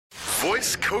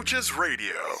Voice Coaches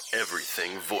Radio.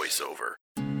 Everything voiceover.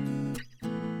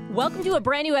 Welcome to a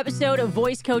brand new episode of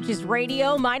Voice Coaches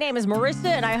Radio. My name is Marissa,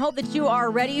 and I hope that you are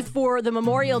ready for the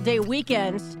Memorial Day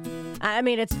weekend. I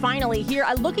mean, it's finally here.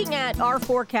 Looking at our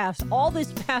forecast all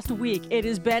this past week, it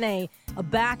has been a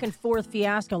back and forth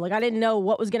fiasco. Like, I didn't know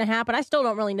what was going to happen. I still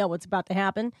don't really know what's about to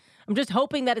happen. I'm just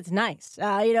hoping that it's nice,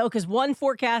 because one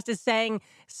forecast is saying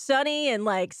sunny and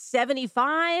like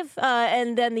 75,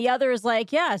 and then the other is like,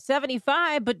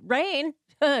 75, but rain.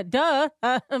 Duh.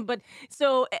 But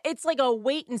so it's like a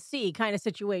wait and see kind of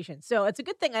situation. So it's a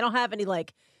good thing I don't have any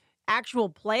like actual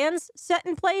plans set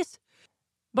in place.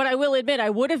 But I will admit I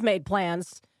would have made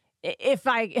plans if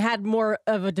I had more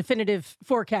of a definitive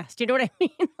forecast. You know what I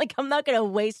mean? Like, I'm not going to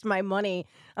waste my money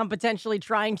on potentially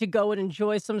trying to go and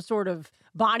enjoy some sort of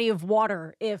body of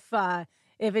water if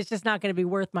it's just not going to be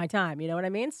worth my time. You know what I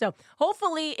mean? So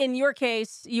hopefully in your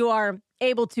case, you are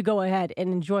able to go ahead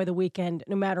and enjoy the weekend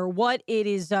no matter what it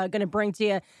is going to bring to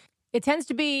you. It tends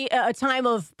to be a time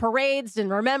of parades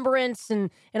and remembrance and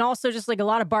also just like a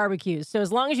lot of barbecues. So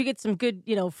as long as you get some good,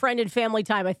 friend and family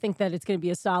time, I think that it's going to be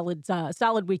a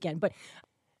solid weekend. But,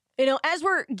 as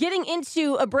we're getting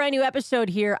into a brand new episode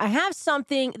here, I have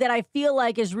something that I feel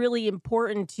like is really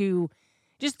important to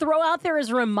just throw out there as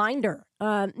a reminder,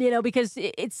 because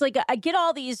it's like I get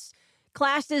all these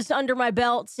classes under my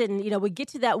belts and, we get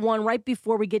to that one right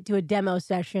before we get to a demo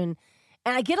session.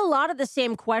 And I get a lot of the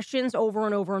same questions over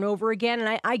and over and over again.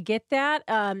 And I get that,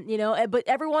 but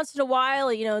every once in a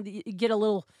while, you get a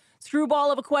little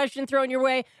screwball of a question thrown your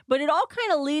way. But it all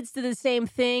kind of leads to the same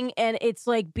thing. And it's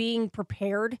like being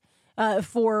prepared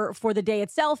for the day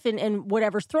itself and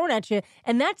whatever's thrown at you.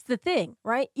 And that's the thing,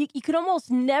 right? You could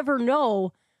almost never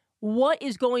know what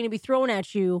is going to be thrown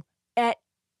at you at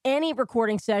any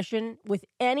recording session, with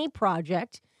any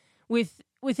project, with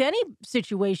any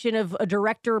situation of a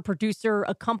director, a producer,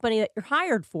 a company that you're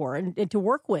hired for and to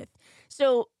work with.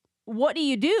 So what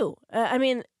do?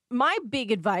 My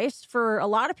big advice for a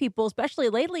lot of people, especially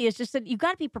lately, is just that you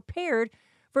got to be prepared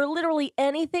for literally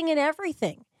anything and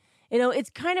everything. It's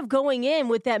kind of going in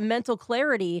with that mental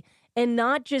clarity and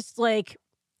not just like,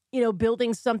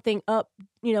 building something up,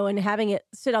 and having it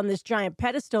sit on this giant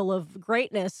pedestal of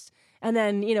greatness. And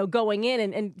then, going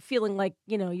in and feeling like,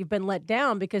 you've been let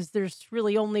down because there's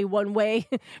really only one way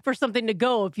for something to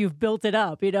go if you've built it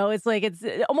up. It's like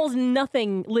almost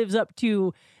nothing lives up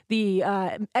to the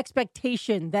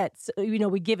expectation that,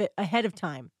 we give it ahead of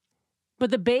time. But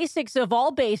the basics of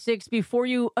all basics before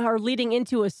you are leading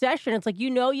into a session, it's like,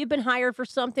 you've been hired for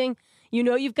something.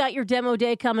 You've got your demo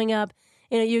day coming up.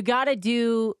 You got to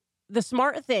do the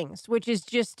smart things, which is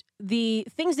just the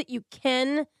things that you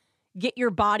can get your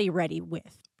body ready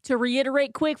with. To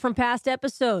reiterate quick from past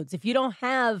episodes, if you don't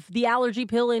have the allergy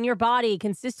pill in your body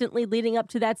consistently leading up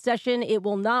to that session, it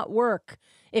will not work.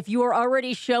 If you are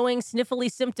already showing sniffly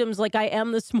symptoms like I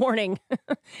am this morning,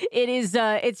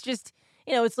 it's just,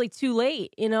 it's like too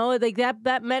late, like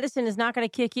that medicine is not going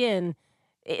to kick in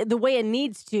the way it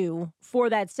needs to for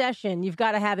that session. You've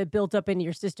got to have it built up into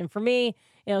your system. For me,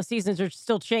 seasons are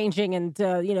still changing and,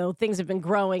 things have been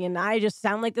growing and I just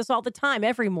sound like this all the time,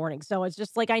 every morning. So it's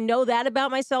just like, I know that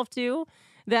about myself too,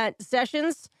 that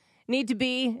sessions need to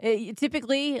be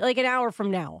typically like an hour from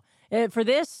now. For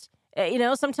this,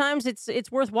 sometimes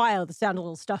it's worthwhile to sound a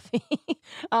little stuffy,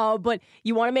 but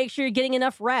you want to make sure you're getting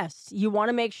enough rest. You want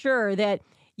to make sure that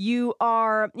you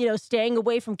are, staying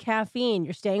away from caffeine,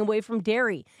 you're staying away from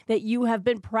dairy, that you have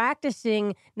been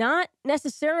practicing not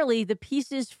necessarily the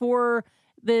pieces for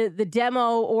the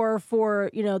demo or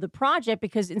for, the project,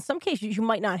 because in some cases you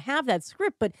might not have that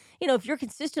script. But, if you're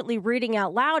consistently reading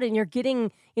out loud and you're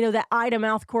getting, that eye to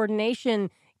mouth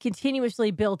coordination continuously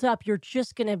built up, you're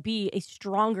just going to be a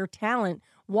stronger talent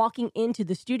walking into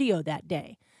the studio that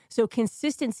day. So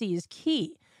consistency is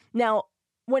key. Now,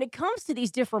 when it comes to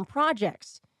these different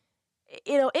projects,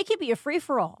 it can be a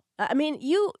free-for-all.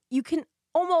 You can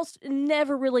almost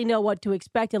never really know what to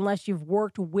expect unless you've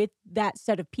worked with that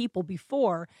set of people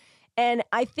before. And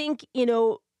I think,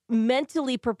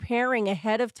 mentally preparing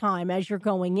ahead of time as you're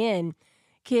going in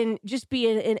can just be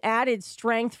an added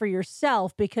strength for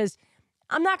yourself, because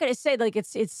I'm not going to say like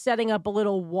it's setting up a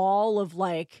little wall of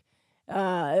like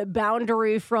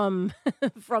boundary from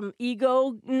from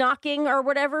ego knocking or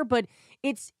whatever, but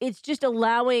it's just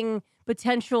allowing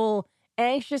potential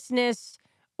anxiousness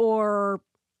or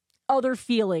other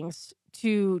feelings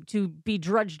to be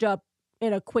drudged up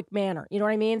in a quick manner. You know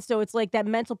what I mean? So it's like that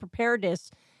mental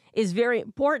preparedness is very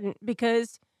important,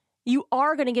 because you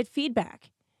are going to get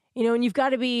feedback, and you've got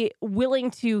to be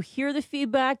willing to hear the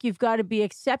feedback. You've got to be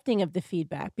accepting of the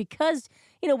feedback, because,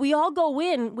 we all go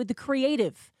in with the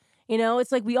creative.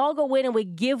 It's like we all go in and we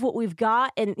give what we've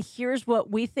got, and here's what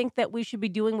we think that we should be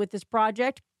doing with this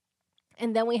project.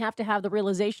 And then we have to have the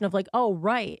realization of like, oh,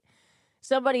 right,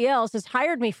 somebody else has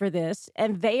hired me for this,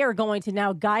 and they are going to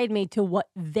now guide me to what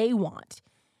they want.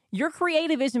 Your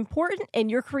creative is important,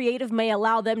 and your creative may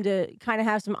allow them to kind of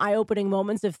have some eye-opening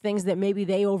moments of things that maybe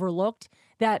they overlooked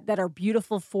that are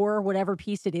beautiful for whatever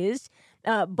piece it is.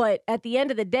 But at the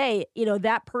end of the day,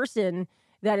 that person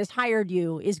that has hired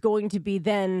you is going to be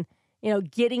then,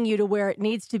 getting you to where it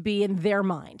needs to be in their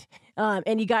mind.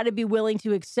 And you got to be willing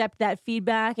to accept that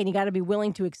feedback, and you got to be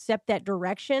willing to accept that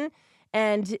direction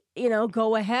and,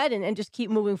 go ahead and just keep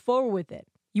moving forward with it.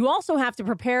 You also have to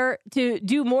prepare to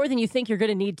do more than you think you're going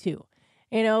to need to.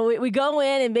 We go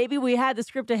in and maybe we had the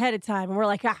script ahead of time and we're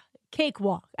like,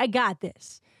 cakewalk, I got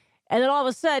this. And then all of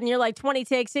a sudden you're like 20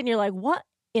 takes in, you're like, what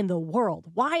in the world?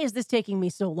 Why is this taking me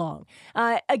so long?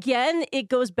 Again, it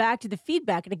goes back to the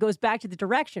feedback and it goes back to the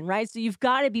direction, right? So you've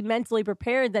got to be mentally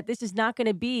prepared that this is not going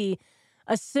to be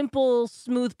a simple,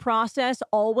 smooth process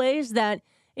always, that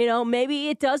maybe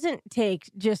it doesn't take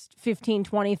just 15,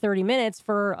 20, 30 minutes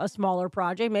for a smaller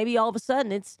project. Maybe all of a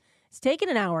sudden it's taking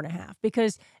an hour and a half,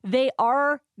 because they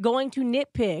are going to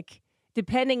nitpick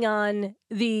depending on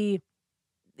the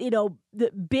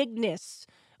bigness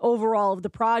overall of the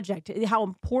project, how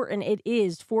important it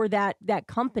is for that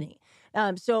company.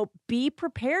 So be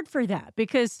prepared for that,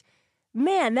 because,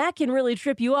 man, that can really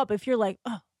trip you up if you're like,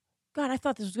 oh, God, I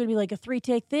thought this was going to be like a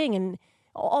 3-take thing, and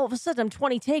all of a sudden I'm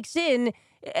 20 takes in.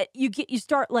 You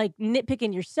start like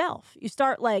nitpicking yourself. You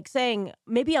start like saying,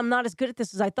 maybe I'm not as good at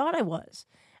this as I thought I was,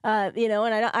 and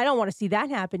I don't want to see that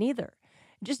happen either.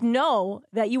 Just know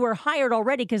that you were hired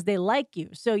already because they like you.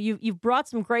 So you've brought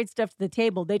some great stuff to the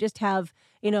table. They just have,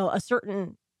 a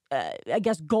certain,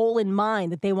 goal in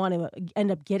mind that they want to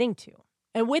end up getting to.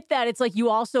 And with that, it's like you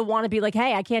also want to be like,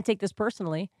 hey, I can't take this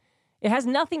personally. It has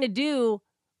nothing to do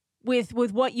with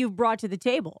what you've brought to the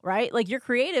table, right? Like, you're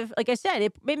creative. Like I said,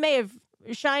 it may have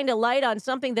shined a light on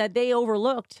something that they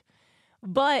overlooked,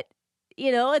 but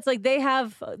it's like they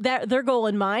have their goal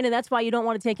in mind, and that's why you don't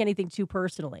want to take anything too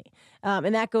personally.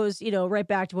 And that goes, right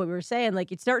back to what we were saying.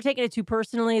 Like, you start taking it too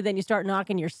personally, then you start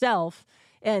knocking yourself,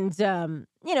 and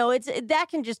that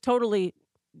can just totally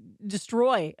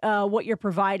destroy what you're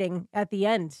providing at the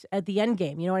end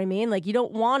game. You know what I mean? Like, you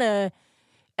don't want to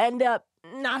end up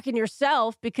knocking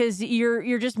yourself because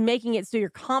you're just making it so your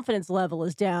confidence level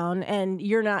is down and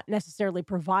you're not necessarily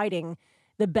providing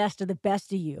the best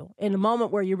of you in a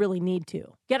moment where you really need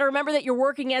to. Got to remember that you're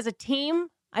working as a team.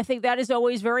 I think that is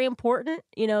always very important.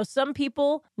 Some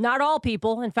people, not all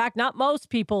people, in fact, not most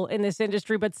people in this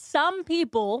industry, but some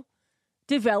people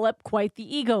develop quite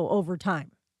the ego over time.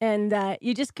 And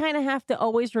you just kind of have to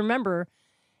always remember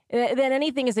that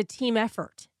anything is a team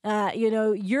effort.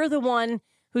 You're the one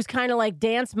who's kind of like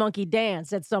dance monkey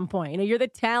dance at some point. You're the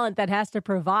talent that has to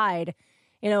provide,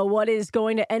 what is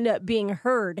going to end up being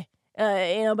heard,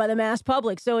 by the mass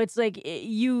public. So it's like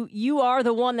you are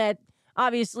the one that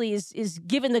obviously is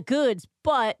given the goods,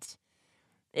 but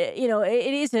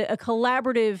it is a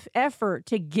collaborative effort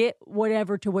to get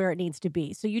whatever to where it needs to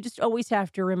be. So you just always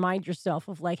have to remind yourself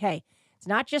of like, hey, it's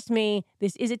not just me.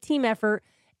 This is a team effort,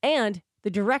 and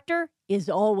the director is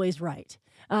always right.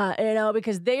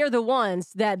 Because they are the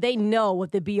ones that they know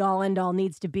what the be all end all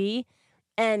needs to be.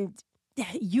 And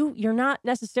you're not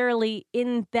necessarily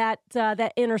in that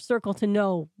inner circle to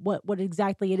know what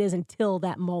exactly it is until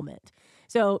that moment.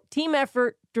 So team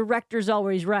effort, director's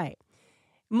always right.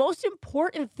 Most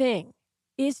important thing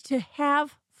is to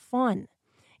have fun.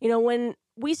 When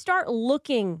we start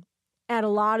looking at a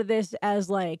lot of this as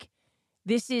like,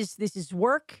 this is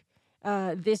work,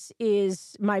 this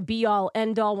is my be all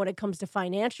end all when it comes to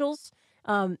financials.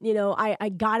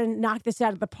 I got to knock this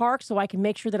out of the park so I can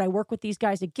make sure that I work with these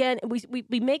guys again. And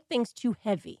we make things too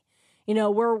heavy.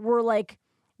 We're like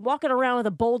walking around with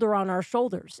a boulder on our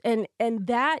shoulders, and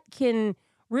that can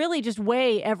really just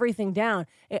weigh everything down.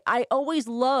 I always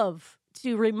love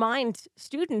to remind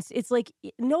students, it's like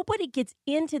nobody gets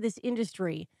into this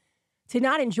industry to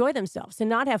not enjoy themselves, to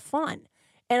not have fun.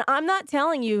 And I'm not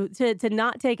telling you to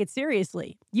not take it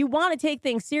seriously. You want to take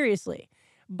things seriously.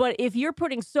 But if you're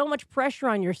putting so much pressure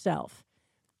on yourself,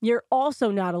 you're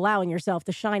also not allowing yourself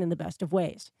to shine in the best of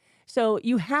ways. So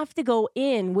you have to go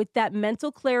in with that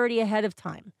mental clarity ahead of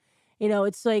time.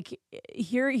 It's like,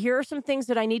 here are some things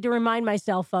that I need to remind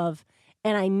myself of.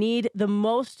 And I need the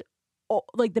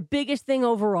biggest thing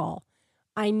overall,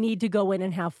 I need to go in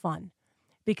and have fun.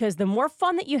 Because the more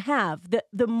fun that you have,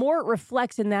 the more it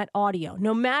reflects in that audio,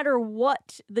 no matter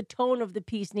what the tone of the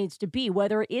piece needs to be,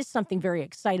 whether it is something very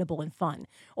excitable and fun,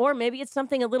 or maybe it's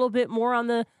something a little bit more on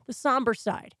the somber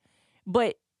side.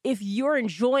 But if you're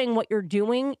enjoying what you're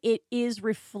doing, it is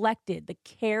reflected. The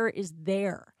care is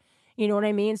there. You know what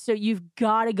I mean? So you've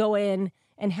got to go in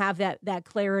and have that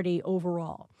clarity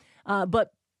overall.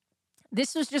 But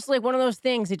this was just like one of those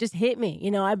things. It just hit me.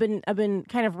 You know, I've been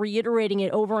kind of reiterating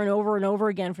it over and over and over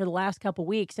again for the last couple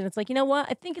weeks. And it's like, you know what?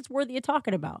 I think it's worthy of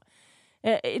talking about.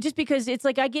 Just because it's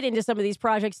like I get into some of these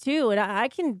projects too, and I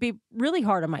can be really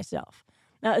hard on myself.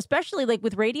 Especially like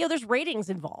with radio, there's ratings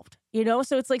involved, you know?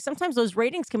 So it's like sometimes those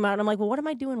ratings come out and I'm like, well, what am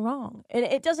I doing wrong? And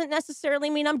it doesn't necessarily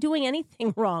mean I'm doing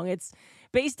anything wrong. It's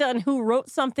based on who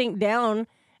wrote something down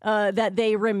that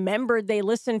they remembered they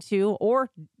listened to,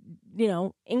 or, you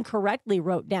know, incorrectly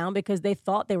wrote down because they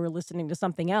thought they were listening to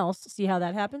something else. See how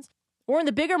that happens? Or in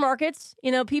the bigger markets,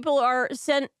 you know, people are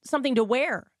sent something to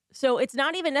wear. So it's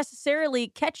not even necessarily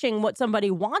catching what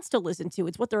somebody wants to listen to.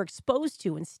 It's what they're exposed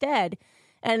to instead.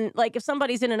 And like if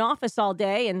somebody's in an office all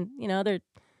day and, you know, they're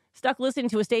stuck listening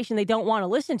to a station they don't want to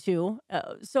listen to,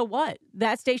 so what?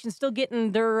 That station's still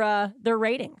getting their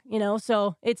rating, you know?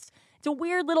 So it's a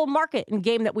weird little market and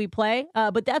game that we play.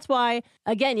 But that's why,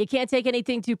 again, you can't take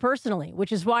anything too personally,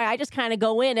 which is why I just kind of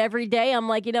go in every day. I'm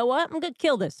like, you know what? I'm going to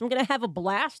kill this. I'm going to have a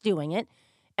blast doing it.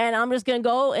 And I'm just going to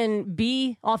go and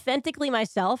be authentically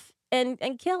myself and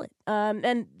kill it.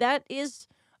 And that is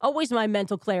always my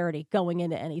mental clarity going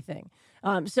into anything.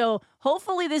 So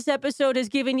hopefully this episode has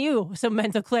given you some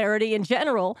mental clarity in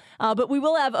general. But we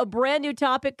will have a brand new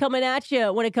topic coming at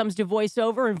you when it comes to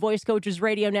voiceover and Voice Coaches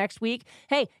Radio next week.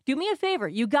 Hey, do me a favor.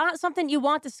 You got something you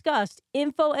want discussed?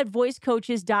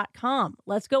 info@voicecoaches.com.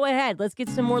 Let's go ahead. Let's get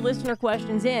some more listener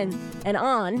questions in and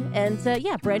on. And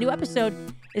yeah, brand new episode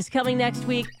is coming next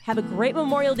week. Have a great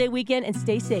Memorial Day weekend and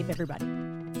stay safe, everybody.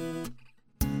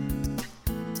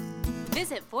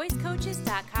 Visit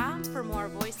voicecoaches.com for more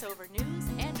voiceover news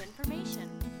and information.